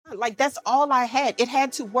Like, that's all I had. It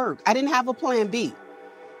had to work. I didn't have a plan B.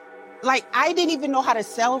 Like, I didn't even know how to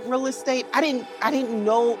sell real estate. I didn't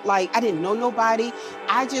know, I didn't know nobody.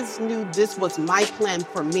 I just knew this was my plan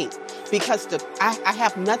for me because I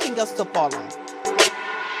have nothing else to fall on.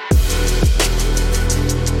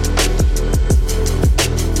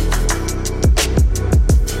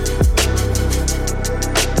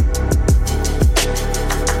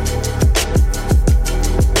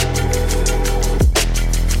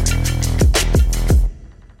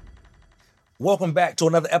 Welcome back to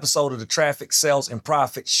another episode of the Traffic, Sales, and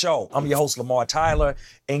Profit Show. I'm your host, Lamar Tyler.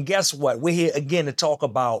 And guess what? We're here again to talk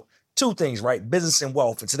about two things, right? Business and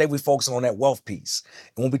wealth. And today we're focusing on that wealth piece.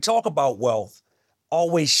 And when we talk about wealth,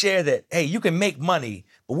 always share that, hey, you can make money,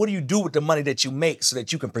 but what do you do with the money that you make so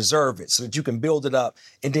that you can preserve it, so that you can build it up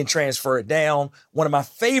and then transfer it down? One of my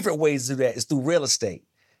favorite ways to do that is through real estate.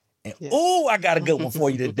 And I got a good one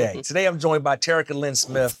for you today. Today I'm joined by Terrica Lynn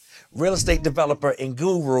Smith, real estate developer and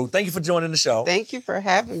guru. Thank you for joining the show. Thank you for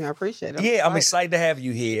having me. I appreciate it. I'm excited to have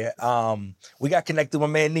you here. We got connected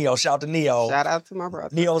with my man Neo. Shout out to Neo. Shout out to my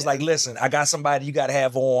brother. Neo's like, listen, I got somebody you got to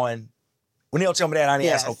have on. When Neo told me that, I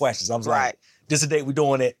didn't ask no questions. I was like, this is the day we're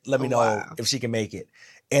doing it. Let me know if she can make it.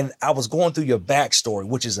 And I was going through your backstory,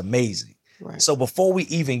 which is amazing. Right. So before we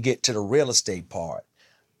even get to the real estate part,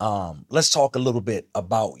 let's talk a little bit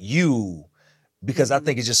about you, because I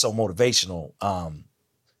think it's just so motivational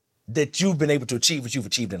that you've been able to achieve what you've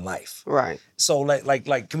achieved in life. Right. So like,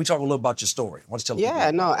 can we talk a little about your story? Why don't you tell Yeah,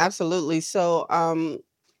 no, absolutely. So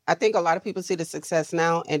I think a lot of people see the success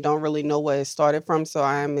now and don't really know where it started from. So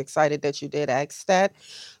I am excited that you did ask that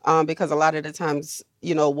because a lot of the times,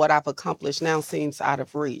 you know, what I've accomplished now seems out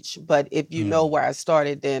of reach. But if you know where I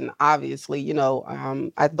started, then obviously, you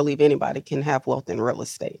know, I believe anybody can have wealth in real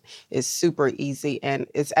estate. It's super easy. And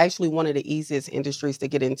it's actually one of the easiest industries to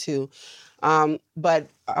get into. But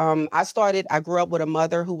I grew up with a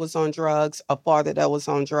mother who was on drugs, a father that was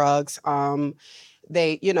on drugs. My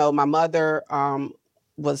mother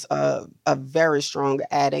was a very strong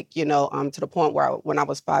addict, to the point where when I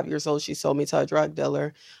was 5 years old, she sold me to a drug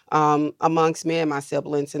dealer amongst me and my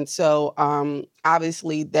siblings. And so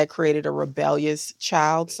obviously that created a rebellious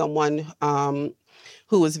child, someone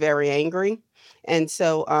who was very angry. And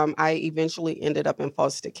so I eventually ended up in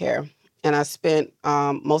foster care. And I spent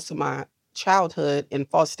most of my childhood in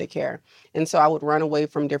foster care. And so I would run away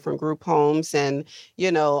from different group homes and,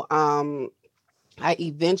 I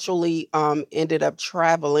eventually ended up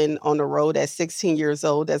traveling on the road at 16 years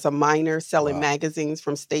old as a minor, selling magazines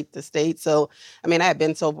from state to state. So, I mean, I had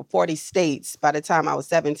been to over 40 states by the time I was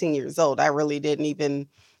 17 years old. I really didn't even,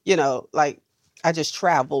 I just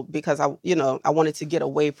traveled because I wanted to get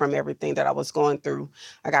away from everything that I was going through.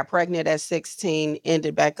 I got pregnant at 16,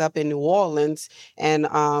 ended back up in New Orleans, and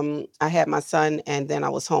I had my son, and then I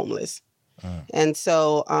was homeless. And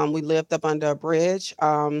so we lived up under a bridge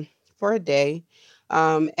for a day.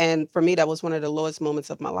 And for me, that was one of the lowest moments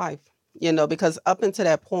of my life, because up until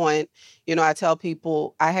that point, I tell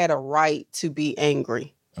people I had a right to be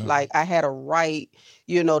angry. Like I had a right,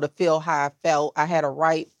 to feel how I felt. I had a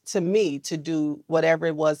right to do whatever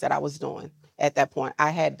it was that I was doing at that point.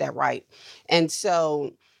 I had that right. And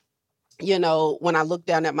so, when I looked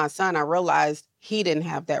down at my son, I realized he didn't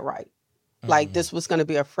have that right. Like this was going to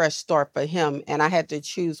be a fresh start for him. And I had to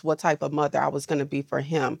choose what type of mother I was going to be for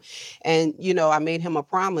him. And, I made him a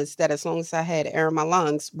promise that as long as I had air in my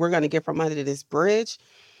lungs, we're going to get from under this bridge.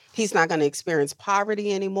 He's not going to experience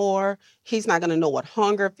poverty anymore. He's not going to know what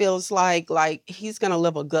hunger feels like. Like he's going to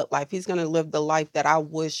live a good life. He's going to live the life that I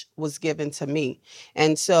wish was given to me.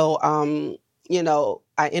 And so,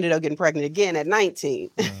 I ended up getting pregnant again at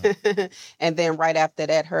 19. And then right after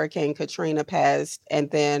that, Hurricane Katrina passed.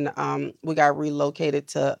 And then we got relocated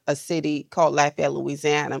to a city called Lafayette,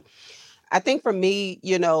 Louisiana. I think for me,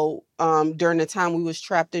 during the time we was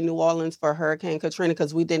trapped in New Orleans for Hurricane Katrina,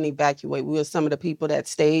 because we didn't evacuate. We were some of the people that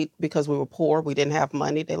stayed because we were poor. We didn't have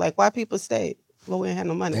money. They're like, why people stayed? Well, we didn't have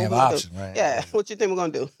no money. They have option, right? Yeah. What you think we're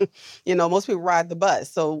going to do? Most people ride the bus.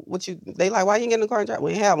 So they like, why you get in the car and drive?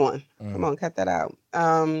 We didn't have one. Come on, cut that out.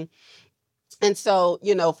 And so,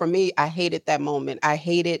 for me, I hated that moment. I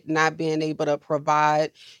hated not being able to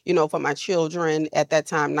provide, for my children. At that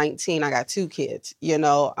time, 19, I got 2 kids, And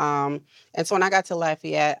so when I got to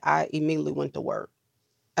Lafayette, I immediately went to work.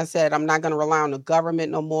 I said, I'm not going to rely on the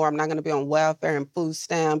government no more. I'm not going to be on welfare and food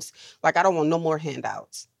stamps. Like, I don't want no more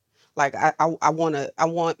handouts. Like, I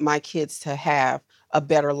want my kids to have a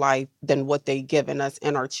better life than what they've given us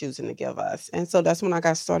and are choosing to give us. And so that's when I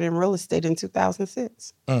got started in real estate in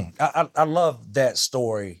 2006. I love that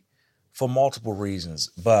story for multiple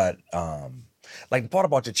reasons. But like the part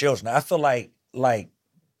about your children, I feel like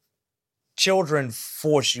children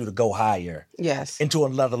force you to go higher. Yes. Into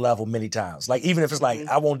another level many times. Like, even if it's like,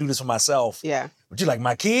 I won't do this for myself. Yeah. But you like,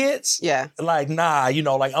 my kids? Yeah. Like, nah,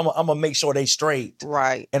 like, I'm going to make sure they straight.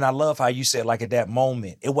 Right. And I love how you said, like, at that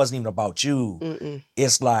moment, it wasn't even about you.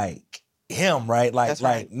 It's like him, right? Like, That's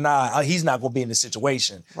right. nah, he's not going to be in this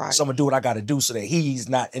situation. Right. So I'm going to do what I got to do so that he's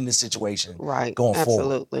not in this situation right. going forward.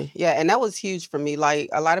 Absolutely. Yeah. And that was huge for me. Like,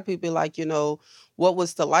 a lot of people like, what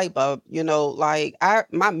was the light bulb? Like,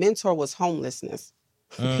 my mentor was homelessness.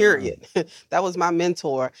 Period. That was my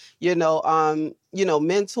mentor.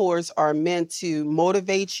 Mentors are meant to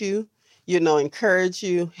motivate you, encourage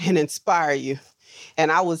you and inspire you.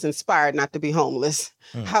 And I was inspired not to be homeless.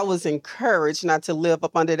 I was encouraged not to live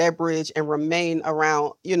up under that bridge and remain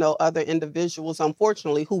around, other individuals,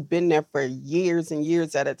 unfortunately, who've been there for years and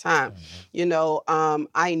years at a time.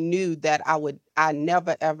 I knew that I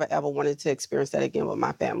never, ever, ever wanted to experience that again with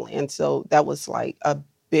my family. And so that was like a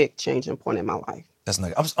big changing point in my life. That's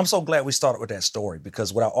nice. I'm so glad we started with that story,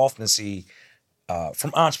 because what I often see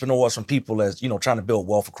from entrepreneurs, from people as, trying to build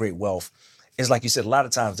wealth or create wealth, is like you said, a lot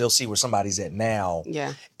of times they'll see where somebody's at now.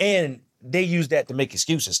 Yeah. And they use that to make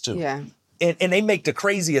excuses too. Yeah. And they make the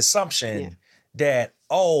crazy assumption that,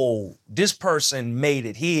 this person made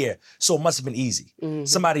it here, so it must have been easy.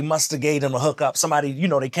 Somebody must have gave them a hookup. Somebody,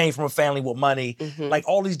 they came from a family with money, like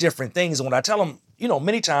all these different things. And when I tell them,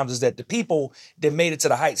 many times is that the people that made it to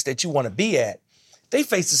the heights that you want to be at, they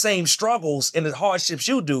face the same struggles and the hardships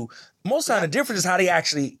you do. Most of the time, the difference is how they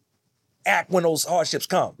actually act when those hardships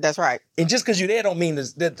come. That's right. And just because you're there don't mean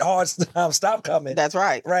that hard times stop coming. That's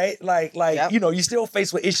right. Right? Like you still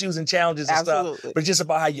faced with issues and challenges and stuff. But it's just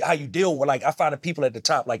about how you deal with, like, I find the people at the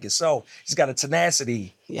top like yourself, just got a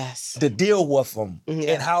tenacity to deal with them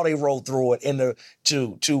and how they roll through it. And with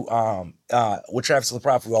Travis the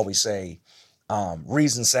Prophet, we always say,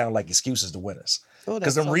 reasons sound like excuses to winners.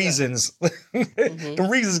 Because them reasons, the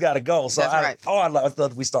reasons got to go. So I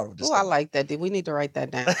thought we started with this. Oh, I like that. We need to write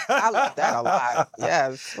that down. I like that a lot.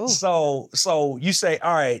 Yes. Ooh. So you say,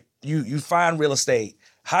 all right, you find real estate.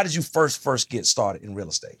 How did you first get started in real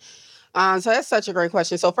estate? So that's such a great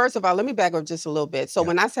question. So first of all, let me back up just a little bit. So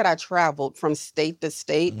when I said I traveled from state to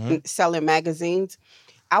state selling magazines,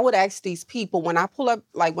 I would ask these people when I pull up,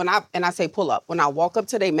 when I walk up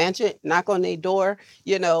to their mansion, knock on their door,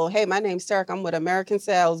 hey, my name's Terrica, I'm with American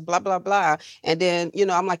Sales, blah, blah, blah. And then,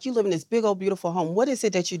 I'm like, you live in this big old beautiful home. What is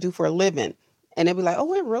it that you do for a living? And they'd be like, oh,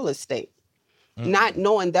 we're in real estate. Not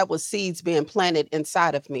knowing that was seeds being planted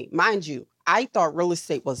inside of me. Mind you, I thought real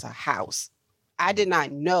estate was a house. I did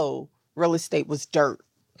not know real estate was dirt.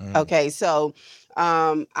 Okay, so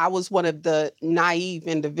I was one of the naive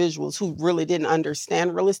individuals who really didn't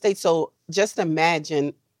understand real estate. So just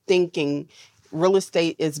imagine thinking real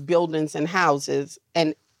estate is buildings and houses,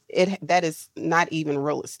 and that is not even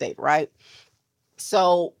real estate, right?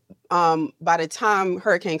 So by the time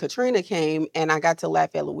Hurricane Katrina came and I got to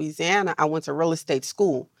Lafayette, Louisiana, I went to real estate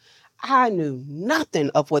school. I knew nothing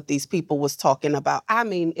of what these people was talking about. I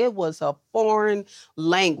mean, it was a foreign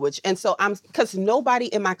language. And so because nobody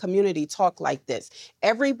in my community talked like this.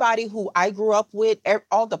 Everybody who I grew up with,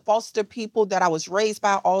 all the foster people that I was raised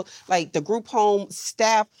by, all like the group home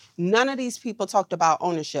staff, none of these people talked about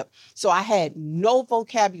ownership. So I had no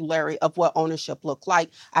vocabulary of what ownership looked like.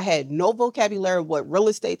 I had no vocabulary of what real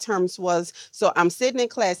estate terms was. So I'm sitting in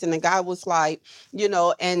class and the guy was like,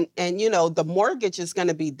 the mortgage is going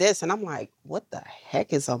to be this. And I'm like, what the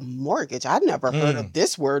heck is a mortgage? I never heard of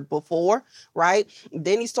this word before, right?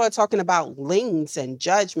 Then he started talking about liens and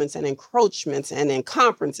judgments and encroachments and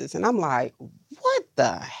encumbrances. And I'm like, what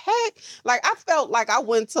the heck? Like, I felt like I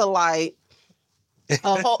went to like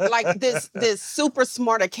a whole, like this super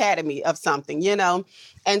smart academy of something,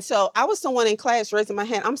 And so I was the one in class raising my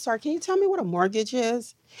hand. I'm sorry, can you tell me what a mortgage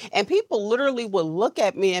is? And people literally would look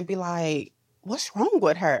at me and be like, what's wrong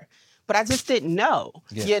with her? But I just didn't know,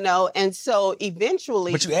 And so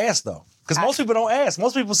eventually... But you asked, though. Because most people don't ask.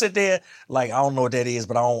 Most people sit there like, I don't know what that is,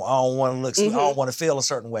 but I don't want to look, I don't want to feel a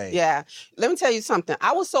certain way. Yeah. Let me tell you something.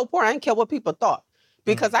 I was so poor, I didn't care what people thought.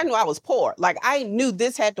 Because I knew I was poor. Like, I knew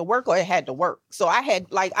this had to work or it had to work. So I had,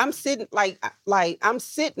 I'm sitting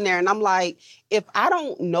there and I'm like, if I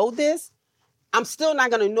don't know this, I'm still not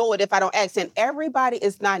going to know it if I don't ask. And everybody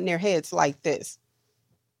is nodding their heads like this.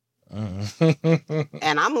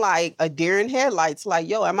 And I'm like a deer in headlights, like,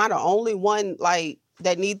 yo, am I the only one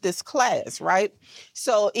that need this class, right?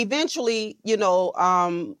 So eventually,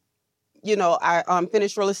 I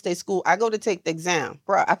finished real estate school. I go to take the exam.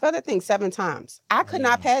 Bro, I failed that thing 7 times. I could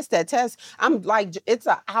not pass that test. I'm like, it's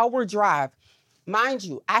an hour drive. Mind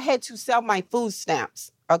you, I had to sell my food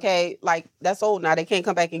stamps. Okay, like that's old now. They can't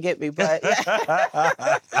come back and get me. But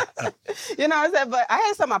You know what I'm saying? But I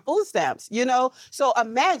had some of my food stamps, you know? So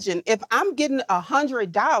imagine if I'm getting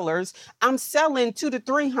 $100, I'm selling $200 to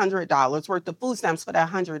 $300 worth of food stamps for that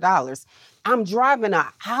 $100. I'm driving an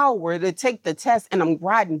hour to take the test and I'm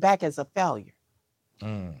riding back as a failure.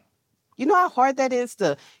 You know how hard that is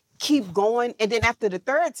to keep going? And then after the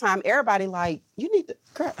third time, everybody like, you need to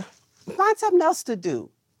find something else to do.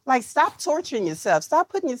 Like, stop torturing yourself. Stop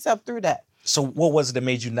putting yourself through that. So what was it that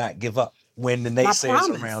made you not give up when the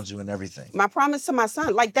naysayers around you and everything? My promise to my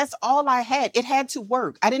son. Like, that's all I had. It had to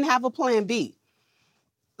work. I didn't have a plan B.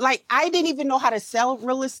 Like, I didn't even know how to sell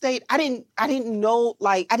real estate. I didn't know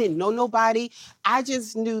nobody. I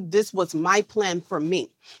just knew this was my plan for me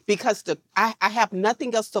because I have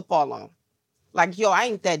nothing else to fall on. Like, yo, I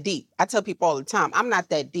ain't that deep. I tell people all the time, I'm not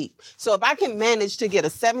that deep. So if I can manage to get a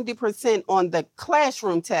 70% on the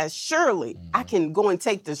classroom test, surely I can go and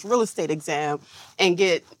take this real estate exam and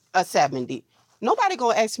get a 70. Nobody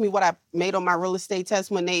gonna ask me what I made on my real estate test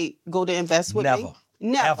when they go to invest with me.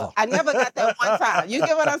 Never. Ever. I never got that one time. You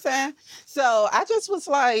get what I'm saying? So I just was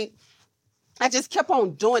like, I just kept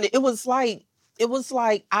on doing it. It was like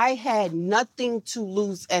I had nothing to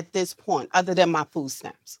lose at this point other than my food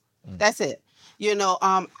stamps. That's it. You know,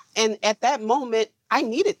 and at that moment, I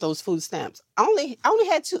needed those food stamps. I only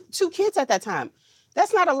had two kids at that time.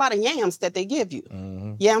 That's not a lot of yams that they give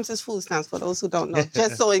you. Yams is food stamps for those who don't know,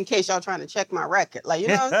 just so in case y'all trying to check my record. Like, you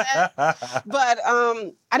know what I'm saying? But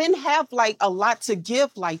I didn't have like a lot to give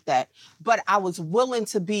like that, but I was willing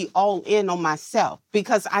to be all in on myself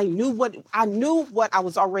because I knew what I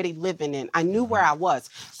was already living in. I knew where I was.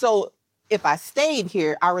 So if I stayed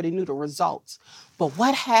here, I already knew the results. But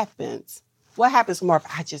what happens more if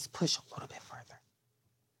I just push a little bit further?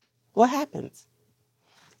 What happens?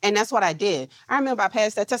 And that's what I did. I remember I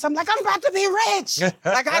passed that test. I'm like, I'm about to be rich.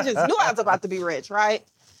 Like, I just knew I was about to be rich, right?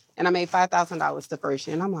 And I made $5,000 the first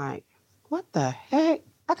year. And I'm like, what the heck?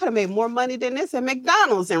 I could have made more money than this at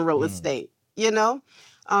McDonald's in real estate, you know?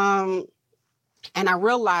 And I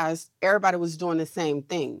realized everybody was doing the same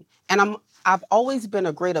thing. And I've always been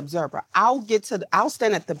a great observer. I'll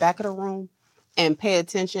stand at the back of the room and pay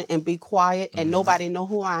attention and be quiet and nobody know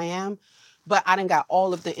who I am. But I done got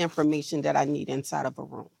all of the information that I need inside of a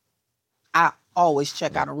room. I always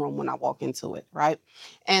check out a room when I walk into it, right?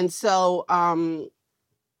 And so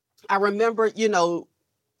I remember, you know,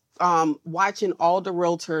 watching all the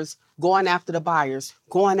realtors going after the buyers,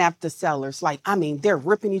 going after sellers. Like, I mean, they're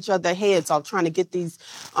ripping each other heads off trying to get these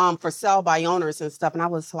for sale by owners and stuff. And I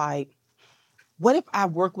was like, what if I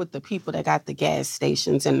work with the people that got the gas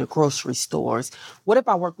stations and the grocery stores? What if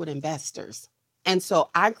I work with investors? And so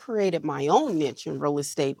I created my own niche in real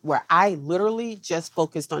estate where I literally just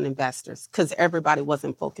focused on investors because everybody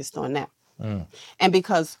wasn't focused on that. And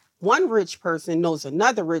because one rich person knows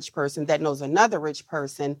another rich person that knows another rich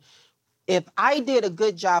person, if I did a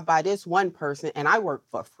good job by this one person and I worked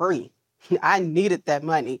for free, I needed that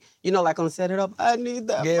money. You know, like on Set It Up, I need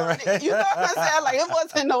that money. Right. You know what I'm saying? Like, it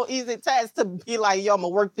wasn't no easy task to be like, yo, I'm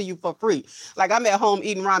going to work for you for free. Like, I'm at home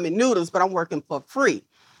eating ramen noodles, but I'm working for free.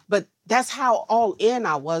 But that's how all in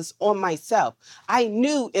I was on myself. I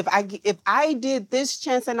knew if I did this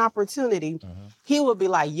chance and opportunity, he would be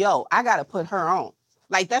like, yo, I got to put her on.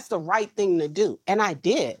 Like, that's the right thing to do. And I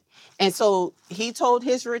did. And so he told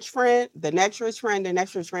his rich friend, the next rich friend, the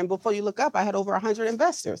next rich friend. Before you look up, I had over 100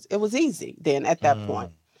 investors. It was easy then at that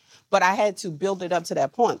point. But I had to build it up to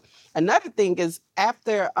that point. Another thing is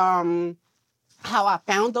after how I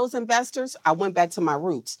found those investors, I went back to my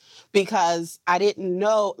roots because I didn't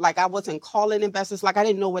know, like, I wasn't calling investors, like I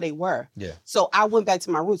didn't know where they were. Yeah. So I went back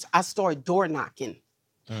to my roots. I started door knocking.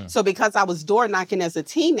 So because I was door knocking as a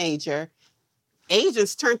teenager,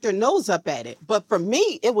 agents turned their nose up at it. But for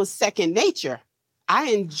me, it was second nature.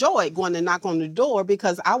 I enjoyed going to knock on the door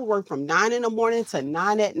because I would work from 9 in the morning to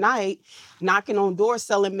 9 at night, knocking on doors,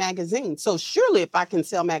 selling magazines. So surely if I can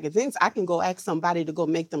sell magazines, I can go ask somebody to go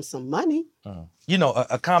make them some money. You know,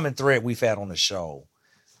 a common thread we've had on the show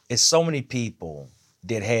is so many people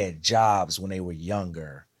that had jobs when they were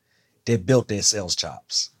younger that built their sales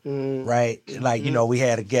chops, right? Like, you know, we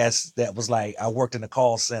had a guest that was like, I worked in a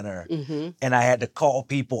call center and I had to call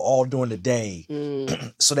people all during the day.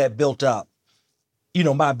 So that built up, you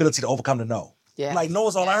know, my ability to overcome the no. Yeah. Like, no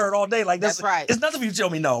is all I heard all day. Like, that's right. It's nothing for you to tell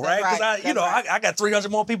me no, right? Because I got 300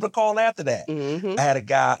 more people to call after that. I had a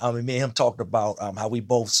guy, and me and him talked about how we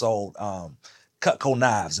both sold Cutco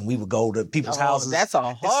knives, and we would go to people's houses. That's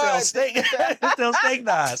a hard sell steak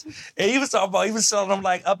knives. And he was talking about, he was selling them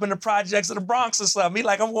like up in the projects of the Bronx or something. He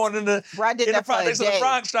like, I'm going in the projects of the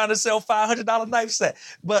Bronx trying to sell $500 knife set.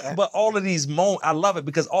 But all of these moments, I love it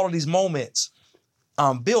because all of these moments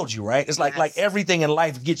build you, right? It's like everything in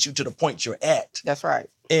life gets you to the point you're at. That's right.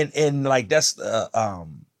 And like that's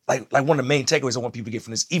like one of the main takeaways I want people to get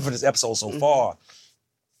from this, even this episode so far,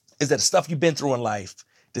 is that the stuff you've been through in life,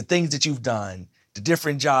 the things that you've done, the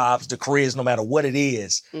different jobs, the careers, no matter what it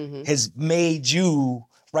is, has made you,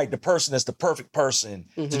 right, the person that's the perfect person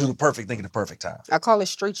to do the perfect thing at the perfect time. I call it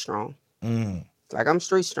street strong. Like, I'm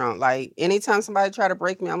street strong. Like, anytime somebody try to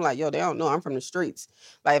break me, I'm like, yo, they don't know I'm from the streets.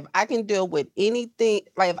 Like, if I can deal with anything,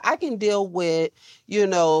 like, if I can deal with,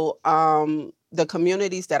 the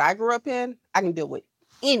communities that I grew up in, I can deal with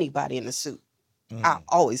anybody in a suit. I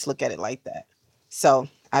always look at it like that. So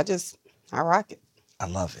I rock it. I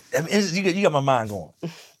love it. I mean, you got my mind going.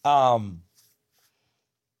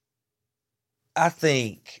 I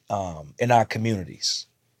think in our communities,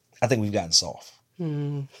 I think we've gotten soft.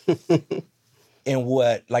 And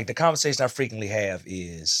what, like, the conversation I frequently have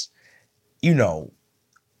is,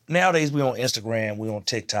 nowadays we on Instagram, we on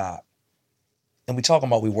TikTok, and we talking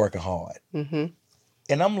about we working hard. And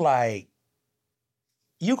I'm like,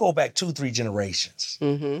 you go back 2-3 generations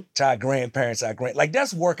to our grandparents, like,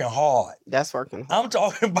 that's working hard. That's working hard. I'm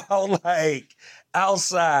talking about, like,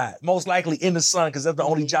 outside, most likely in the sun, because that's the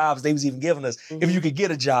only jobs they was even giving us, if you could get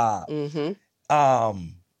a job. But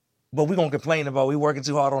we gonna complain about we working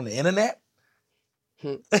too hard on the internet?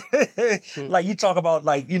 Like, you talk about,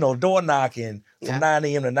 like, door knocking from 9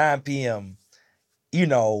 a.m. to 9 p.m.,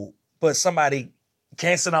 but somebody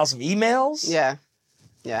can't send out some emails? Yeah.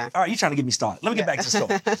 All right, you're trying to get me started. Let me get back to the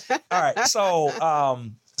story. All right,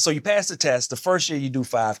 so you pass the test. The first year you do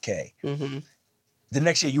 5K. The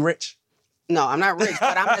next year you rich? No, I'm not rich,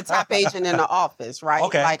 but I'm the top agent in the office, right?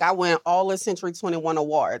 Okay. Like, I win all the Century 21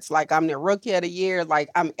 awards. Like, I'm the rookie of the year. Like,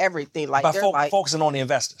 I'm everything. Like, by focusing on the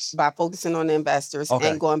investors. By focusing on the investors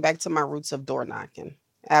and going back to my roots of door knocking.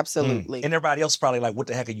 Absolutely. And everybody else is probably like, what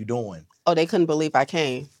the heck are you doing? Oh, they couldn't believe I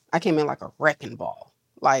came. I came in like a wrecking ball.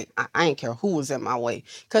 Like, I didn't care who was in my way.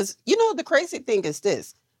 Because, the crazy thing is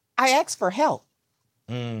this. I asked for help.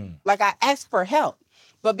 Like, I asked for help.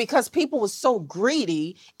 But because people were so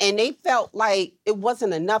greedy and they felt like it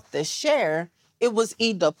wasn't enough to share, it was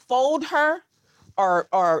either fold her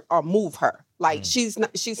or move her. Like, she's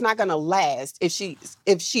not gonna last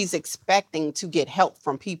if she's expecting to get help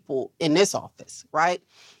from people in this office, right?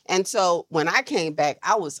 And so when I came back,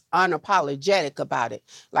 I was unapologetic about it.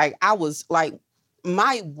 Like, I was like,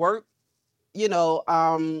 my work,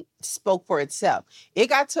 spoke for itself. It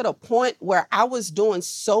got to the point where I was doing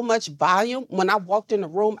so much volume. When I walked in the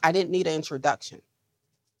room, I didn't need an introduction.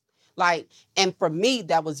 Like, and for me,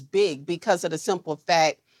 that was big because of the simple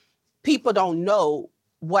fact people don't know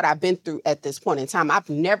what I've been through at this point in time. I've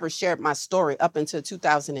never shared my story up until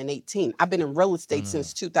 2018. I've been in real estate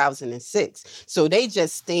since 2006. So they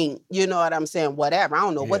just think, you know what I'm saying, whatever. I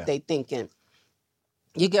don't know what they thinking.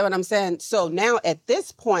 You get what I'm saying? So now at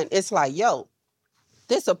this point, it's like, yo,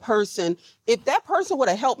 this a person, if that person would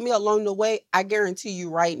have helped me along the way, I guarantee you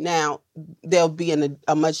right now, they'll be in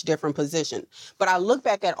a much different position. But I look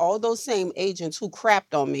back at all those same agents who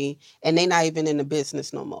crapped on me and they're not even in the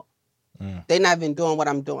business no more. They're not even doing what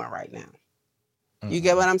I'm doing right now. You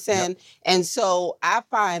get what I'm saying? Yep. And so I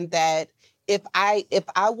find that if I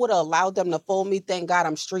would have allowed them to fold me, thank God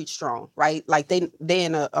I'm street strong, right? Like they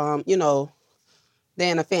in a,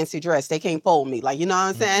 they're in a fancy dress. They can't fold me. Like, you know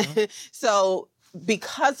what I'm saying? So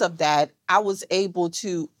because of that, I was able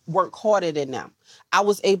to work harder than them. I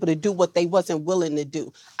was able to do what they wasn't willing to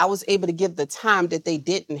do. I was able to give the time that they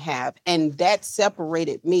didn't have. And that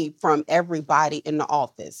separated me from everybody in the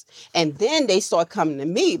office. And then they start coming to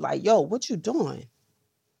me like, yo, what you doing?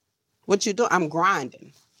 What you doing? I'm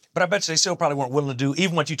grinding. But I bet you they still probably weren't willing to do,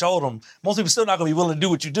 even what you told them. Most people still not going to be willing to do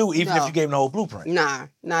what you do, even if you gave them the whole blueprint. Nah,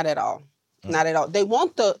 not at all. Not at all. They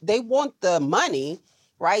want the money,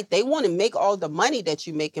 right? They want to make all the money that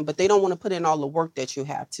you're making, but they don't want to put in all the work that you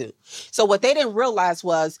have to. So what they didn't realize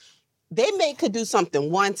was could do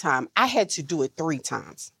something one time. I had to do it 3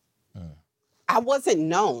 times. I wasn't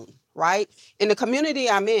known, right? In the community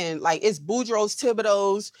I'm in, like it's Boudreaux's,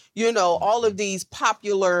 Thibodeau's, all of these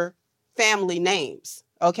popular family names,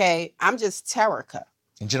 okay? I'm just Terrica.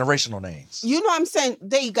 And generational names. You know what I'm saying?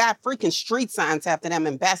 They got freaking street signs after them,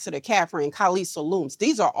 Ambassador Caffrey and Khalid Saloons.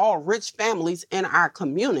 These are all rich families in our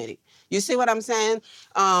community. You see what I'm saying?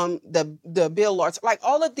 The Bill Lords, like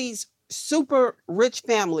all of these super rich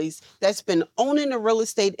families that's been owning the real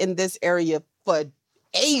estate in this area for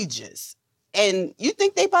ages. And you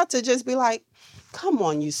think they about to just be like, come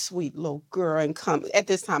on, you sweet little girl, and come. At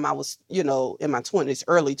this time, I was, in my 20s,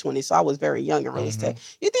 early 20s, so I was very young in real estate.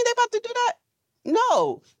 You think they about to do that?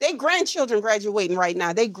 No, they grandchildren graduating right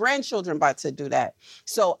now. They grandchildren about to do that.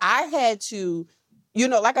 So I had to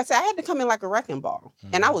like I said, I had to come in like a wrecking ball.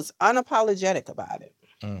 And I was unapologetic about it.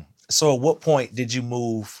 So at what point did you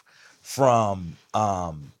move from,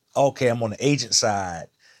 okay, I'm on the agent side?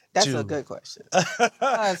 That's a good question.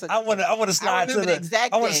 I want to slide to the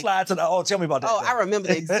exact I want to slide to the. Oh, tell me about that. Oh, I remember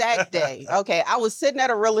the exact day. Okay, I was sitting at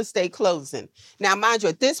a real estate closing. Now, mind you,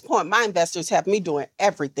 at this point, my investors have me doing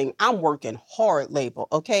everything. I'm working hard labor.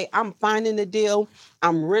 Okay, I'm finding the deal.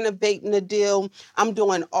 I'm renovating the deal. I'm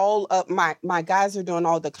doing all of my guys are doing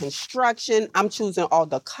all the construction. I'm choosing all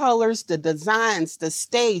the colors, the designs, the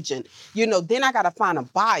staging. Then I got to find a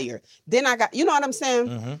buyer. Then I got, you know what I'm saying?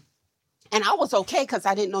 Mm-hmm. And I was okay because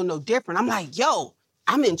I didn't know no different. I'm like, yo,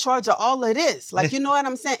 I'm in charge of all of this. Like, you know what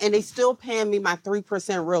I'm saying? And they still paying me my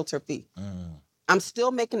 3% realtor fee. I'm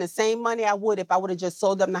still making the same money I would if I would have just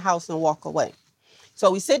sold them the house and walk away. So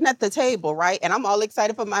we sitting at the table, right? And I'm all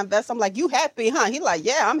excited for my investor. I'm like, you happy, huh? He like,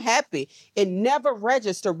 yeah, I'm happy. It never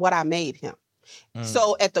registered what I made him.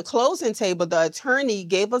 So at the closing table, the attorney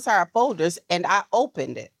gave us our folders and I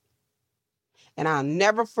opened it. And I'll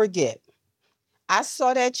never forget. I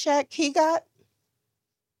saw that check he got,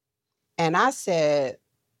 and I said,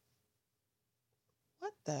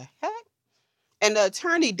 what the heck? And the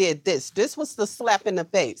attorney did this. This was the slap in the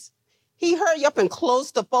face. He hurried up and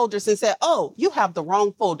closed the folders and said, oh, you have the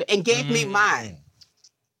wrong folder, and gave me mine.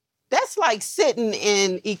 That's like sitting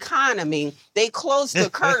in economy. They closed the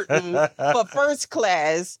curtain for first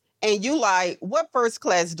class, and you like, what first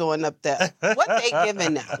class doing up there? What they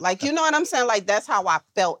giving now? Like, you know what I'm saying? Like, that's how I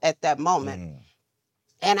felt at that moment.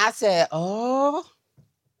 And I said, oh,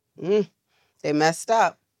 they messed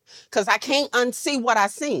up. Because I can't unsee what I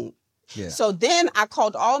seen. Yeah. So then I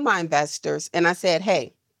called all my investors and I said,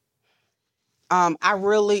 hey, I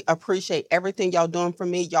really appreciate everything y'all doing for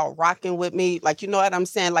me. Y'all rocking with me. Like, you know what I'm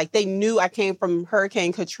saying? Like, they knew I came from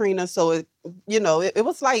Hurricane Katrina. So, it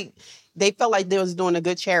was like they felt like they was doing a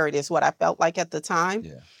good charity is what I felt like at the time.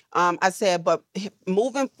 Yeah. I said, but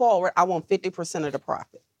moving forward, I want 50% of the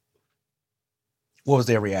profit. What was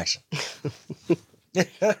their reaction?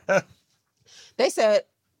 They said,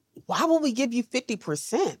 why would we give you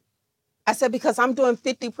 50%? I said, because I'm doing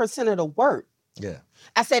 50% of the work. Yeah.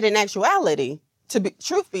 I said, in actuality,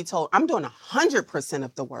 truth be told, I'm doing 100%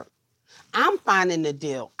 of the work. I'm finding the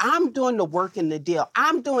deal. I'm doing the work in the deal.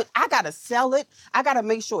 I got to sell it. I got to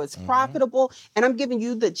make sure it's profitable. And I'm giving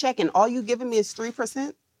you the check and all you giving me is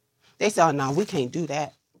 3%. They said, oh, no, we can't do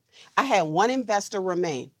that. I had one investor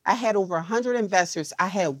remain. I had over 100 investors. I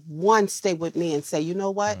had one stay with me and say, you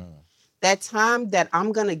know what? That time that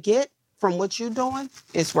I'm going to get from what you're doing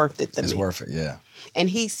is worth it to me. It's worth it, yeah. And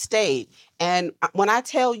he stayed. And when I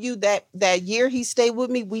tell you that year he stayed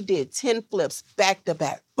with me, we did 10 flips back to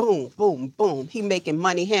back. Boom, boom, boom. He making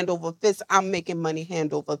money hand over fist. I'm making money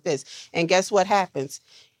hand over fist. And guess what happens?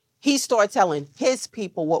 He started telling his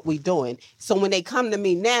people what we doing. So when they come to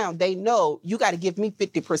me now, they know you got to give me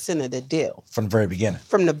 50% of the deal. From the very beginning.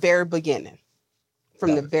 From the very beginning.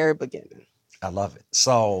 Very beginning. I love it.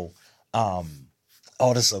 So,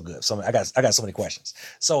 this is so good. So I got so many questions.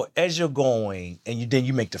 So as you're going and then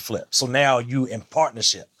you make the flip. So now you in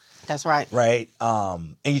partnership. That's right. Right.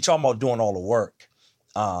 And you're talking about doing all the work.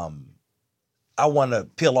 I want to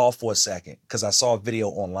peel off for a second because I saw a video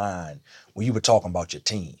online where you were talking about your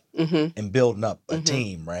team and building up a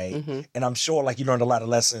team, right? And I'm sure like you learned a lot of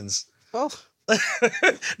lessons. Oh.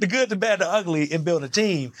 The good, the bad, the ugly in building a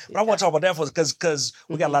team. But I want to talk about that for because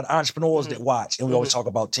we got a lot of entrepreneurs that watch and we always talk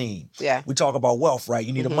about team. Yeah. We talk about wealth, right?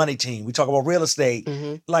 You need a money team. We talk about real estate.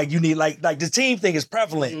 Like you need like the team thing is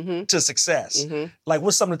prevalent to success. Like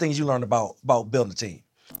what's some of the things you learned about building a team?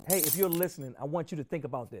 Hey, if you're listening, I want you to think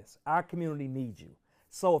about this. Our community needs you.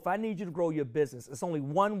 So if I need you to grow your business, it's only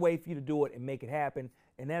one way for you to do it and make it happen,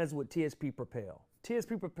 and that is with TSP Propel.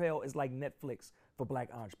 TSP Propel is like Netflix for Black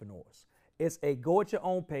entrepreneurs. It's a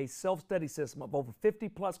go-at-your-own pace self-study system of over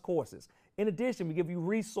 50-plus courses. In addition, we give you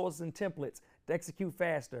resources and templates to execute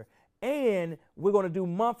faster, and we're going to do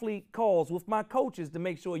monthly calls with my coaches to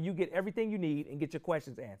make sure you get everything you need and get your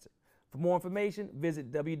questions answered. For more information,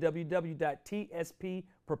 visit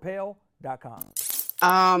www.tspropel.com.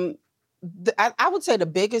 I would say the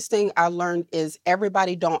biggest thing I learned is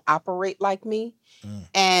everybody don't operate like me,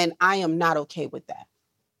 and I am not okay with that.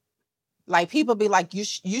 Like people be like,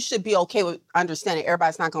 you should be okay with understanding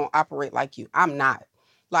everybody's not going to operate like you. I'm not.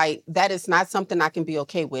 Like that is not something I can be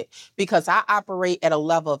okay with because I operate at a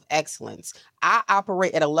level of excellence. I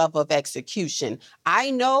operate at a level of execution.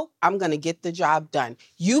 I know I'm going to get the job done.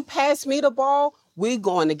 You pass me the ball, we're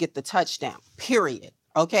going to get the touchdown, period.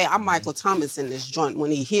 Okay, I'm Michael Thomas in this joint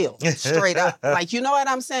when he heals, straight up. Like, you know what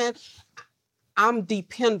I'm saying? I'm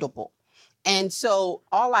dependable. And so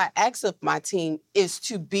all I ask of my team is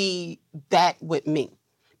to be that with me,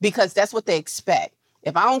 because that's what they expect.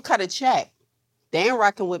 If I don't cut a check, they ain't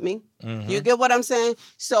rocking with me. You get what I'm saying?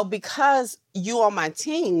 So because you on my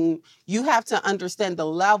team, you have to understand the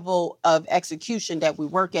level of execution that we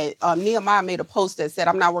work at. Nehemiah made a post that said,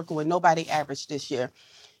 I'm not working with nobody average this year.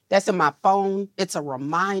 That's in my phone. It's a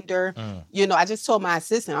reminder. You know, I just told my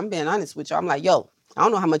assistant, I'm being honest with you. I'm like, yo, I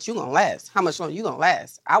don't know how much you gonna last. How much longer you gonna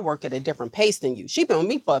last? I work at a different pace than you. She been with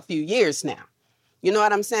me for a few years now. You know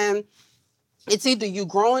what I'm saying? It's either you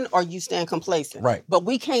growing or you staying complacent. Right. But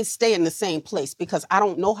we can't stay in the same place because I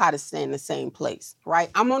don't know how to stay in the same place.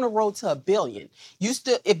 Right. I'm on the road to 1 billion.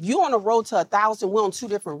 If you're on the road to 1,000, we're on 2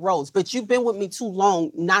 different roads. But you've been with me too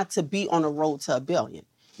long not to be on the road to 1 billion.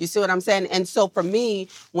 You see what I'm saying? And so for me,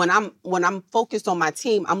 when I'm focused on my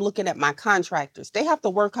team, I'm looking at my contractors. They have to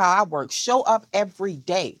work how I work. Show up every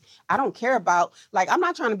day. I don't care about, I'm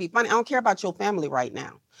not trying to be funny. I don't care about your family right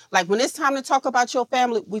now. Like, when it's time to talk about your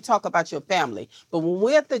family, we talk about your family. But when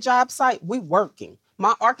we're at the job site, we working.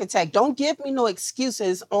 My architect, don't give me no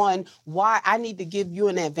excuses on why I need to give you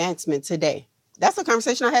an advancement today. That's a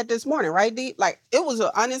conversation I had this morning, right, D? Like, it was an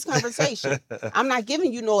honest conversation. I'm not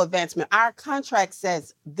giving you no advancement. Our contract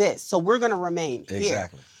says this, so we're going to remain here.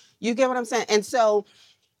 Exactly. You get what I'm saying? And so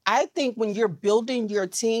I think when you're building your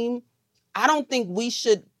team, I don't think we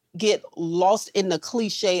should get lost in the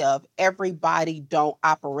cliche of everybody don't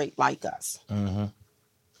operate like us.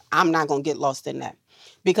 I'm not going to get lost in that,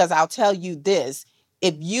 because I'll tell you this.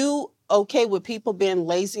 If you okay with people being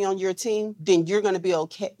lazy on your team, then you're going to be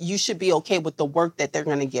okay. You should be okay with the work that they're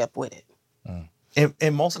going to give with it.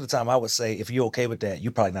 And most of the time, I would say, if you're okay with that,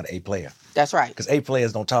 you're probably not an A player. That's right. Because A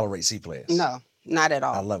players don't tolerate C players. No, not at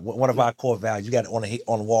all. I love one of our core values. You got it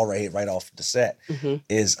on the wall right here, right off the set.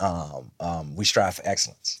 Is we strive for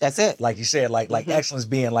excellence. That's it. Like you said, like excellence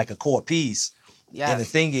being like a core piece. Yes. And the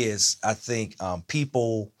thing is, I think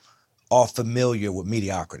people are familiar with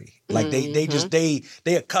mediocrity. Like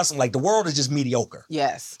they accustomed, like the world is just mediocre.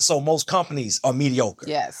 Yes. So most companies are mediocre.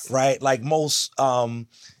 Yes. Right? Like most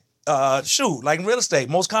like in real estate,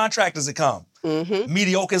 most contractors that come,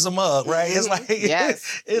 mediocre as a mug, right? It's like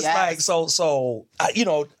it's like so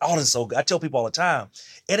all this is so good. I tell people all the time,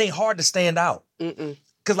 it ain't hard to stand out.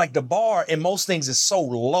 Because like the bar in most things is so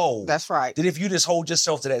low. That's right. That if you just hold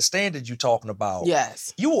yourself to that standard you're talking about,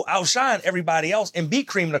 yes, you will outshine everybody else and be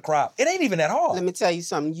cream of the crop. It ain't even that hard. Let me tell you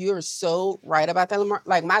something. You're so right about that, Lamar.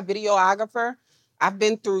 Like my videographer, I've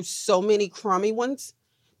been through so many crummy ones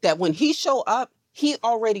that when he show up, he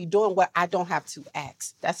already doing what I don't have to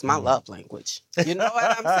ask. That's my love language. You know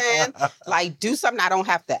what I'm saying? Like, do something I don't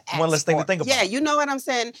have to ask. One less thing to think about. Yeah, you know what I'm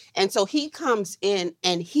saying? And so he comes in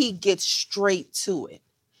and he gets straight to it.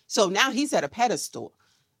 So now he's at a pedestal.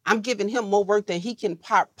 I'm giving him more work than he can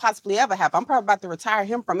possibly ever have. I'm probably about to retire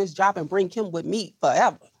him from his job and bring him with me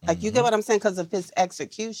forever. Like, you get what I'm saying? Because of his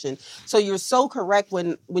execution. So you're so correct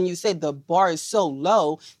when you say the bar is so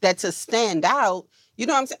low that to stand out, you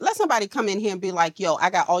know what I'm saying? Let somebody come in here and be like, yo, I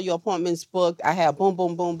got all your appointments booked. I have boom,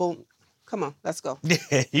 boom, boom, boom. Come on, let's go.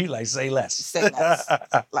 Yeah, you like say less. Say less.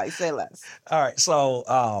 Say less. All right,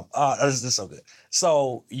 so this is so good.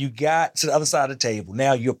 So you got to the other side of the table.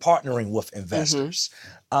 Now you're partnering with investors.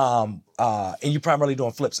 And you're primarily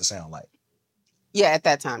doing flips, it sounds like. Yeah, at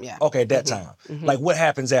that time, yeah. Okay, at that time. Like what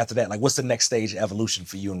happens after that? Like what's the next stage of evolution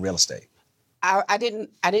for you in real estate? I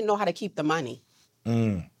didn't know how to keep the money.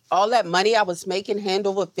 All that money I was making hand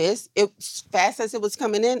over fist, fast as it was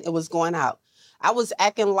coming in, it was going out. I was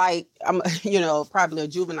acting like, I'm, probably a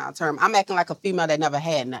juvenile term. I'm acting like a female that never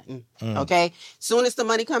had nothing, okay? Soon as the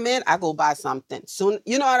money come in, I go buy something. Soon,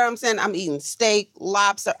 you know what I'm saying? I'm eating steak,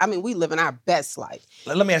 lobster. I mean, we living our best life.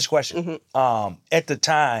 Let me ask you a question. At the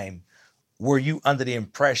time, were you under the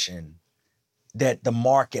impression that the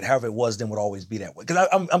market, however it was then, would always be that way? Because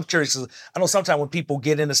I'm curious. I know sometimes when people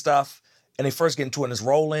get into stuff and they first get into it and it's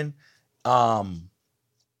rolling,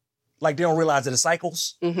 like they don't realize that it's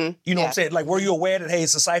cycles. You know what I'm saying? Like, were you aware that, hey,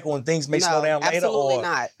 it's a cycle and things may slow down later? Absolutely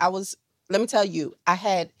not. Let me tell you, I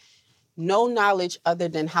had no knowledge other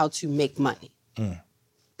than how to make money.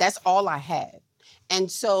 That's all I had. And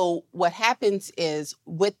so what happens is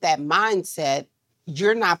with that mindset,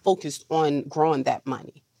 you're not focused on growing that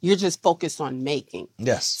money. You're just focused on making.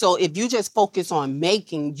 Yes. So if you just focus on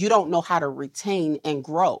making, you don't know how to retain and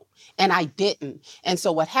grow. And I didn't. And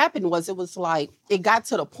so what happened was it got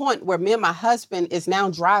to the point where me and my husband is now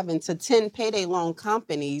driving to 10 payday loan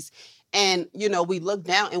companies. And, we look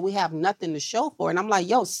down and we have nothing to show for it. And I'm like,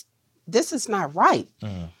 yo, this is not right.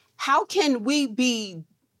 How can we be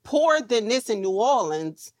poorer than this in New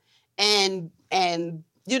Orleans and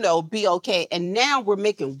be okay. And now we're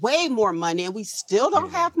making way more money and we still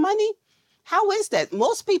don't have money. How is that?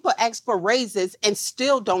 Most people ask for raises and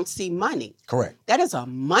still don't see money. Correct. That is a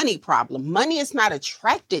money problem. Money is not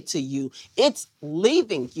attracted to you. It's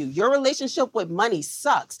leaving you. Your relationship with money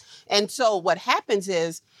sucks. And so what happens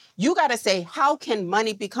is you got to say, how can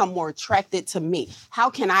money become more attracted to me? How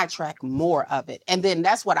can I attract more of it? And then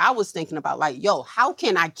that's what I was thinking about. Like, how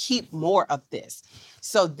can I keep more of this?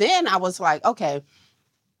 So then I was like, okay,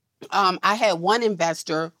 I had one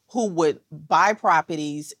investor who would buy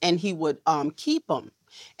properties and he would keep them.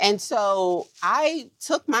 And so I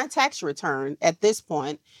took my tax return at this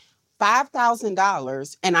point,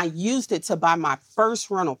 $5,000, and I used it to buy my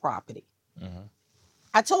first rental property. Mm-hmm.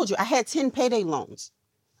 I told you I had 10 payday loans.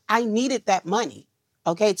 I needed that money,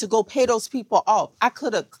 okay, to go pay those people off. I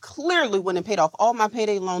could have clearly went and paid off all my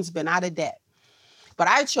payday loans, been out of debt. But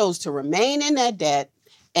I chose to remain in that debt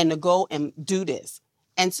and to go and do this.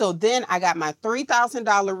 And so then I got my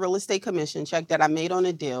 $3,000 real estate commission check that I made on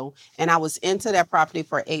a deal, and I was into that property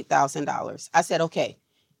for $8,000. I said, okay,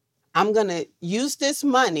 I'm going to use this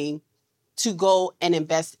money to go and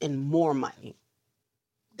invest in more money.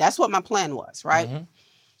 That's what my plan was, right? Mm-hmm.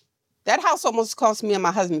 That house almost cost me and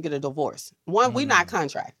my husband to get a divorce. One, we're not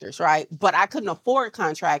contractors, right? But I couldn't afford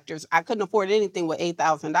contractors. I couldn't afford anything with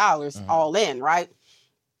 $8,000 all in, right?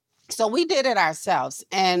 So we did it ourselves.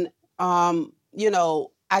 And,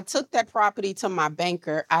 I took that property to my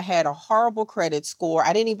banker. I had a horrible credit score.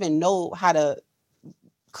 I didn't even know how to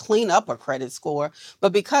clean up a credit score.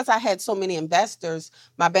 But because I had so many investors,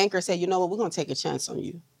 my banker said, you know what, we're going to take a chance on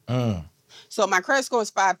you. So my credit score was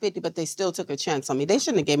 550, but they still took a chance on me. They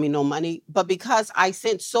shouldn't have gave me no money. But because I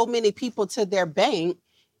sent so many people to their bank,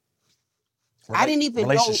 I didn't even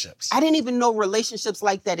know relationships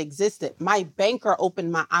like that existed. My banker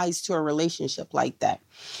opened my eyes to a relationship like that.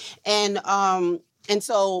 And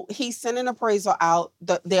so he sent an appraisal out.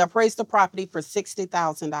 They appraised the property for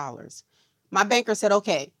 $60,000. My banker said,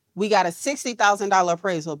 okay, we got a $60,000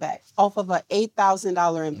 appraisal back off of an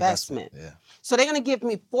 $8,000 investment. Yeah. So they're going to give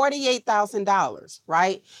me $48,000,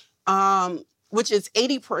 right? Which is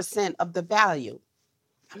 80% of the value.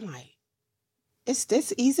 I'm like, is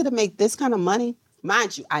this easy to make this kind of money?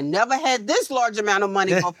 Mind you, I never had this large amount of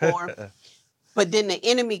money before. But then the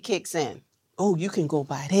enemy kicks in. Oh, you can go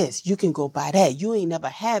buy this. You can go buy that. You ain't never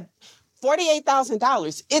had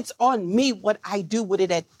 $48,000. It's on me what I do with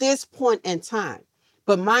it at this point in time.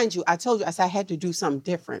 But mind you, I told you, I said I had to do something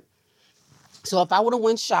different. So if I would have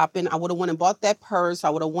went shopping, I would have went and bought that purse. I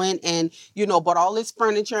would have went and, bought all this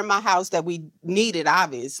furniture in my house that we needed,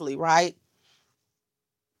 obviously, right?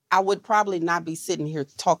 I would probably not be sitting here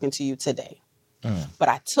talking to you today. But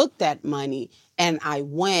I took that money and I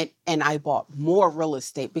went and I bought more real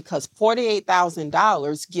estate because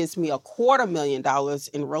 $48,000 gives me $250,000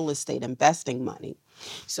 in real estate investing money.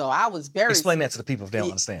 So I was very... Explain that to the people if they don't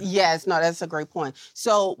understand. Yes, no, that's a great point.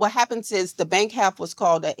 So what happens is the bank have what's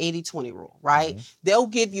called the 80-20 rule, right? Mm-hmm. They'll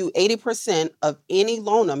give you 80% of any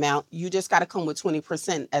loan amount. You just got to come with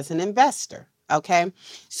 20% as an investor, okay?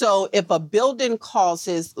 So if a building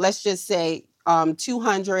costs, let's just say,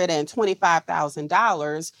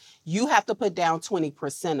 $225,000, you have to put down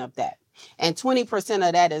 20% of that. And 20%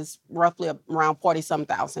 of that is roughly around $40,000.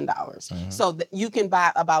 Mm-hmm. So you can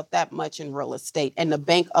buy about that much in real estate and the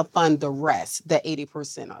bank will fund the rest, the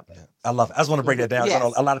 80% of it. Yeah. I love it. I just want to break that down.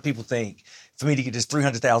 Yes. A lot of people think for me to get this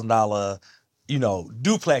 $300,000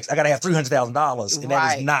 duplex, I got to have $300,000, and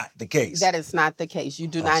that is not the case. That is not the case. You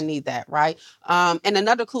do not need that, right? And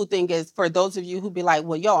another cool thing is for those of you who be like,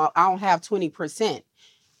 well, I don't have 20%.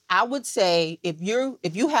 I would say if you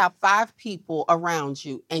have 5 people around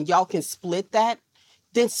you and y'all can split that,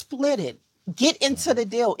 then split it. Get into the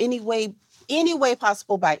deal any way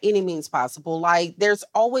possible by any means possible. Like I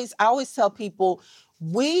always tell people,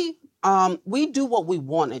 we do what we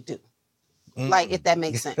want to do. Like, if that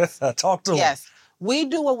makes sense. Talk to them. Yes. We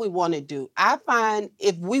do what we want to do. I find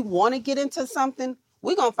if we want to get into something,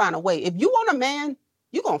 we're going to find a way. If you want a man,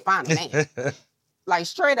 you're going to find a man. Like,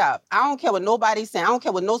 straight up. I don't care what nobody's saying. I don't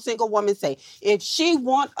care what no single woman say. If she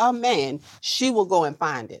want a man, she will go and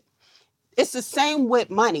find it. It's the same with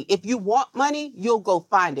money. If you want money, you'll go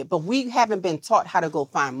find it. But we haven't been taught how to go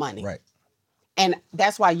find money. Right. And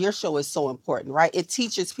that's why your show is so important, right? It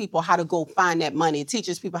teaches people how to go find that money. It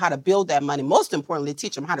teaches people how to build that money. Most importantly,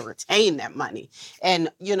 teach them how to retain that money and,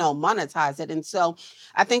 monetize it. And so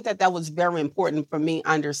I think that was very important for me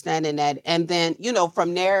understanding that. And then,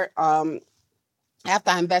 from there,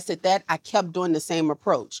 after I invested that, I kept doing the same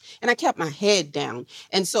approach and I kept my head down.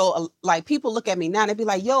 And so people look at me now and they be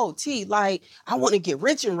like, yo, T, I want to get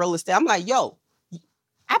rich in real estate. I'm like, yo,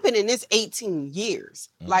 I've been in this 18 years.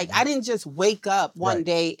 Like, I didn't just wake up one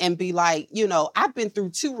day and be like, I've been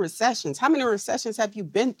through 2 recessions. How many recessions have you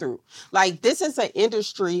been through? Like, this is an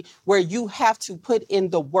industry where you have to put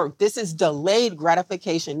in the work. This is delayed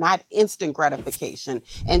gratification, not instant gratification.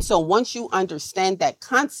 And so once you understand that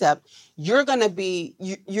concept, you're going to be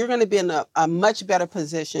in a much better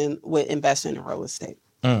position with investing in real estate.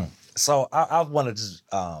 So I wanted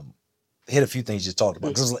to hit a few things you talked about,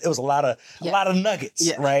 because it was a lot of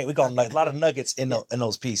nuggets, right? We got a lot of nuggets in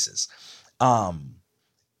those pieces.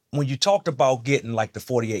 When you talked about getting like the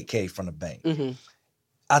 48K from the bank,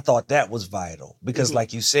 I thought that was vital because,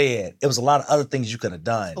 like you said, it was a lot of other things you could have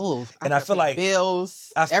done. Ooh, and I feel like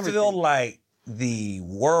bills, everything. Feel like the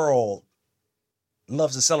world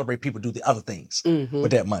loves to celebrate people do the other things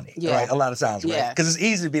with that money, right? A lot of times, right? Because it's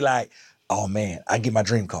easy to be like, oh man, I can get my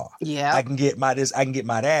dream car. Yeah. I can get my this, I can get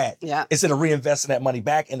my that. Yeah. Instead of reinvesting that money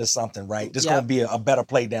back into something, right? There's going to be a better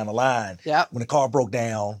play down the line. Yeah. When the car broke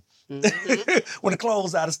down, when the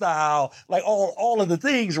clothes out of style, like all of the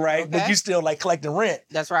things, right? Okay. But you still like collecting rent.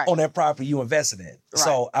 That's right. On that property you invested in. Right.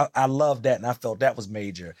 So I love that, and I felt that was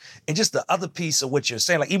major. And just the other piece of what you're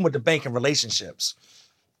saying, like even with the banking relationships,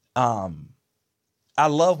 I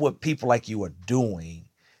love what people like you are doing,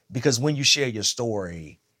 because when you share your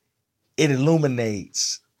story, it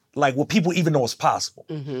illuminates like what people even know is possible.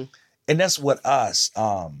 And that's what us,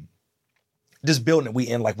 this building that we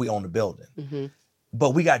in, like we own the building.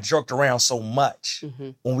 But we got jerked around so much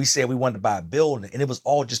when we said we wanted to buy a building, and it was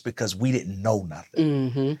all just because we didn't know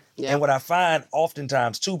nothing. And what I find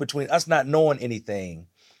oftentimes too, between us not knowing anything,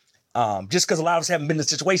 just because a lot of us haven't been in a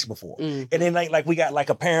situation before. And then like we got like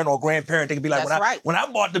a parent or grandparent, they could be like, when I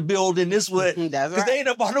bought the building, this would, because they ain't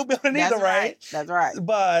never bought no building either, right? That's right.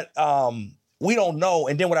 But we don't know.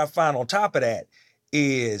 And then what I find on top of that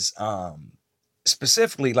is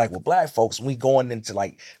specifically like with Black folks, when we going into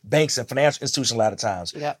like banks and financial institutions a lot of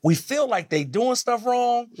times, we feel like they doing stuff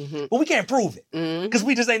wrong, but we can't prove it because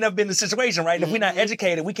we just ain't never been in a situation, right? And if we're not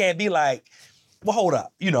educated, we can't be like, well, hold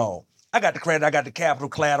up, I got the credit, I got the capital,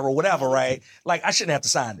 collateral, whatever, right? Like, I shouldn't have to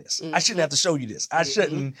sign this. I shouldn't have to show you this. I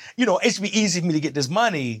shouldn't, it should be easy for me to get this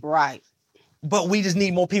money. Right. But we just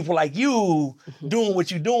need more people like you doing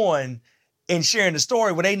what you're doing and sharing the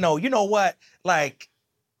story where they know, you know what? Like,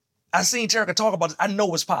 I seen Terrica talk about this. I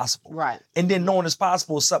know it's possible. Right. And then knowing it's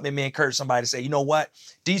possible is something that may encourage somebody to say, you know what?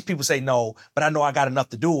 These people say no, but I know I got enough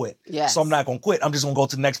to do it. Yes. So I'm not going to quit. I'm just going to go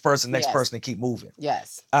to the next person, and keep moving.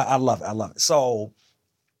 Yes. I love it. I love it. So,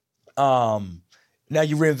 now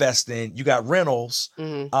you're reinvesting, you got rentals.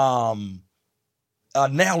 Now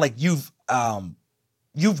like you've done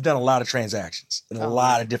a lot of transactions in a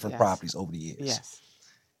lot of different properties over the years. Yes.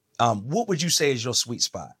 What would you say is your sweet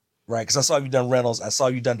spot? Right? Because I saw you've done rentals, I saw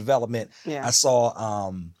you've done development. Yeah. I saw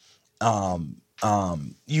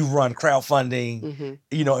you run crowdfunding,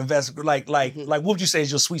 invest like what would you say is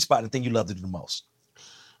your sweet spot and the thing you love to do the most?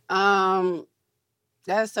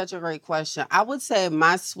 That's such a great question. I would say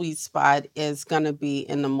my sweet spot is going to be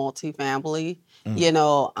in the multifamily,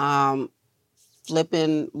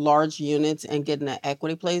 flipping large units and getting an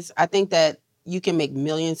equity place. I think that you can make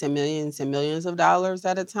millions and millions and millions of dollars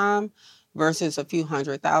at a time versus a few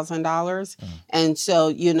 $100,000. And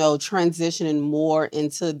so, transitioning more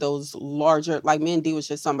into those larger, like me and Dee was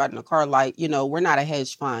just somebody in the car, like, we're not a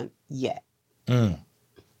hedge fund yet.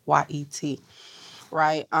 YET.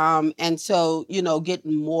 Right. And so,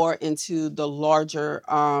 getting more into the larger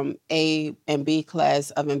A and B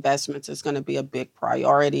class of investments is going to be a big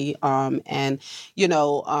priority. And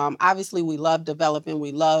obviously we love developing.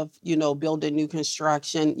 We love, building new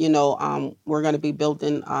construction. We're going to be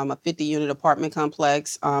building a 50-unit apartment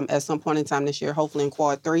complex at some point in time this year, hopefully in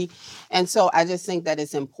quad 3. And so I just think that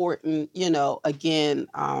it's important, again,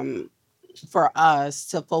 for us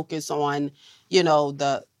to focus on,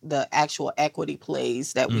 the actual equity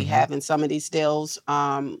plays that we have in some of these deals.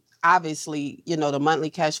 Obviously, the monthly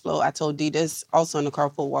cash flow, I told Dee this also in the car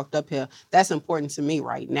before we walked up here, that's important to me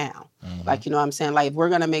right now. Like, what I'm saying? Like, if we're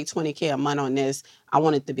going to make $20K a month on this, I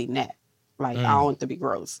want it to be net. Like, I don't want it to be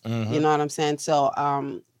gross. You know what I'm saying? So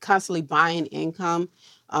constantly buying income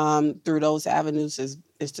through those avenues is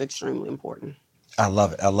extremely important. I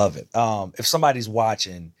love it. I love it. If somebody's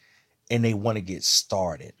watching and they want to get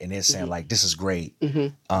started and they're saying like, this is great.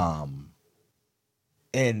 And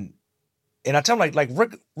I tell them like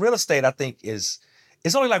real estate, I think it's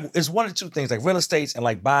only like, it's one or two things, like real estate and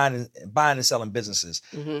like buying and selling businesses.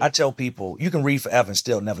 I tell people you can read forever and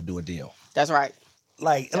still never do a deal. That's right.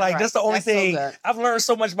 That's the only thing. So I've learned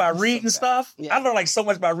so much by reading stuff. Yeah. I learned like so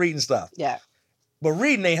much by reading stuff. Yeah. But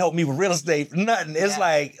reading ain't helped me with real estate, nothing. It's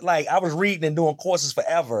like I was reading and doing courses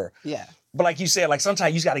forever. Yeah. But like you said, like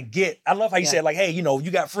sometimes you just got to get, I love how you said like, hey, you know,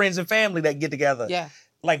 you got friends and family that get together. Yeah.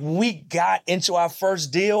 Like we got into our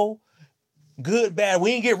first deal, good, bad.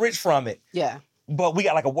 We didn't get rich from it. Yeah. But we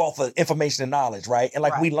got like a wealth of information and knowledge, right? And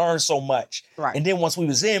like we learned so much. Right. And then once we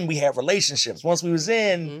was in, we had relationships. Once we was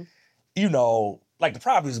in, you know, like the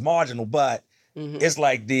property was marginal, but it's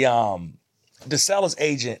like the seller's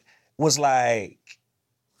agent was like,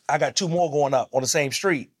 I got 2 more going up on the same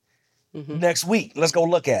street next week. Let's go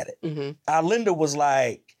look at it. Our lender was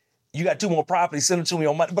like, you got 2 more properties, send them to me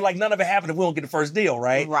on Monday. But like none of it happened if we don't get the first deal,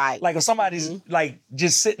 right? Right. Like if somebody's like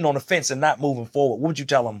just sitting on the fence and not moving forward, what would you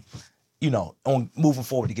tell them, you know, on moving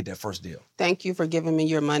forward to get that first deal? Thank you for giving me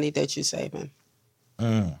your money that you're saving.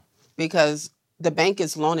 Because the bank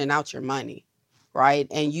is loaning out your money, right?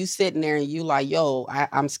 And you sitting there and you like, yo,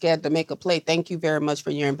 I'm scared to make a play. Thank you very much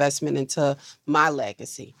for your investment into my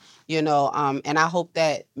legacy, you know? And I hope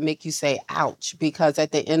that make you say, ouch, because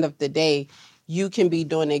at the end of the day, you can be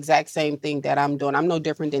doing the exact same thing that I'm doing. I'm no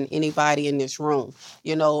different than anybody in this room.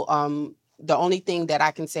 You know, the only thing that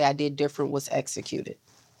I can say I did different was executed.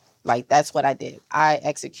 Like, that's what I did. I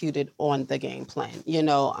executed on the game plan, you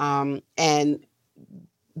know, and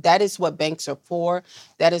that is what banks are for.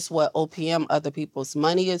 That is what OPM, other people's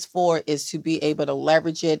money, is for, is to be able to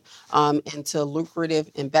leverage it into lucrative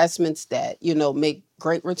investments that, you know, make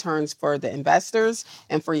great returns for the investors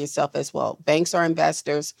and for yourself as well. Banks are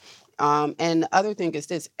investors. And the other thing is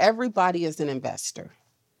this, everybody is an investor.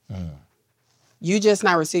 You just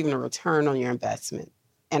not receiving a return on your investment.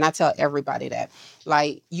 And I tell everybody that.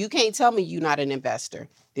 Like, you can't tell me you're not an investor.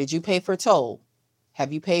 Did you pay for toll?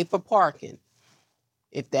 Have you paid for parking?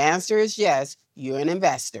 If the answer is yes, you're an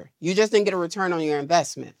investor. You just didn't get a return on your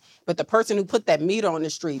investment. But the person who put that meter on the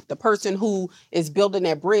street, the person who is building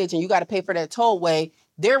that bridge and you got to pay for that tollway,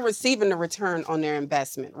 they're receiving the return on their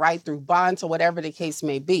investment, right? Through bonds or whatever the case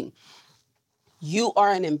may be. You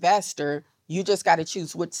are an investor. You just got to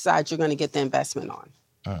choose which side you're going to get the investment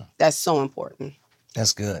on. That's so important.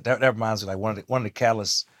 That's good. That reminds me, like one of the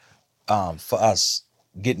catalysts for us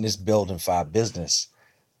getting this building for our business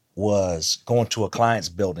was going to a client's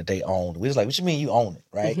building that they owned. We was like, what you mean you own it,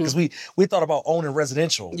 right? Because we thought about owning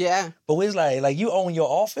residential. Yeah. But we was like you own your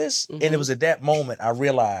office? And it was at that moment I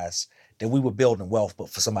realized that we were building wealth, but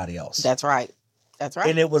for somebody else. That's right. That's right.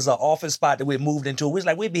 And it was an office spot that we had moved into. We was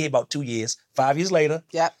like, we'd be here about 2 years. 5 years later,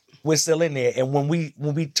 we're still in there. And when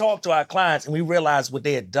we talked to our clients and we realized what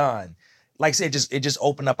they had done, like I said, it just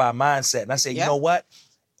opened up our mindset. And I said, you know what?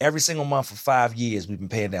 Every single month for 5 years, we've been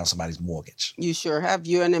paying down somebody's mortgage. You sure have.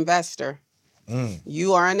 You're an investor.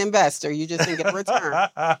 You are an investor. You just didn't get a return.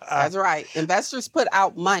 That's right. Investors put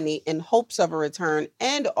out money in hopes of a return,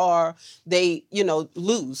 and or they, you know,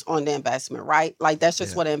 lose on the investment, right? Like, that's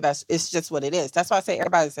just what it's just what it is. That's why I say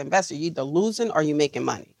everybody's an investor. You either losing or you making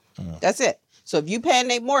money. That's it. So if you paying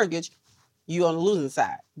their mortgage, you on the losing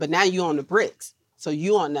side. But now you on the bricks. So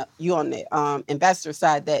you on the investor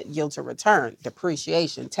side that yields a return,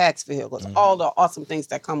 depreciation, tax vehicles, all the awesome things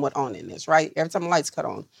that come with owning this, right? Every time the lights cut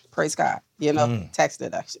on, praise God, you know, tax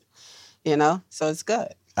deduction, you know, so it's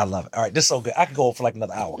good. I love it. All right, this is so good. I could go for like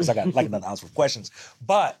another hour because I got like another hour for questions.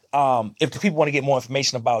 But if the people want to get more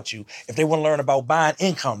information about you, if they want to learn about buying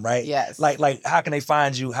income, right? Yes. Like how can they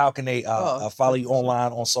find you? How can they follow you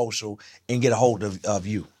online on social and get a hold of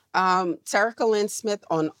you? Terrica Lynn Smith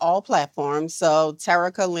on all platforms. So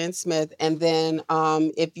Terrica Lynn Smith. And then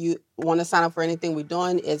if you want to sign up for anything we're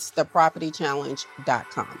doing, it's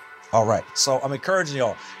thepropertychallenge.com. All right. So I'm encouraging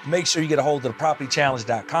y'all, make sure you get a hold of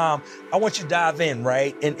thepropertychallenge.com. I want you to dive in,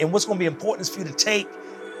 right? And what's going to be important is for you to take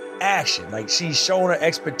action. Like, she's shown her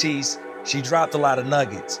expertise. She dropped a lot of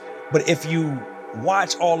nuggets. But if you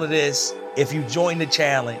watch all of this, if you join the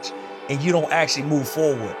challenge and you don't actually move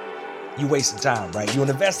forward, you wasting time, right? You're an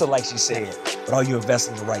investor, like she said, but are you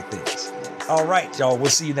investing in the right things? All right, y'all. We'll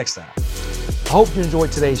see you next time. I hope you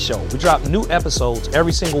enjoyed today's show. We drop new episodes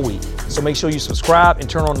every single week, so make sure you subscribe and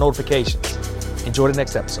turn on notifications. Enjoy the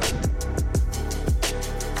next episode.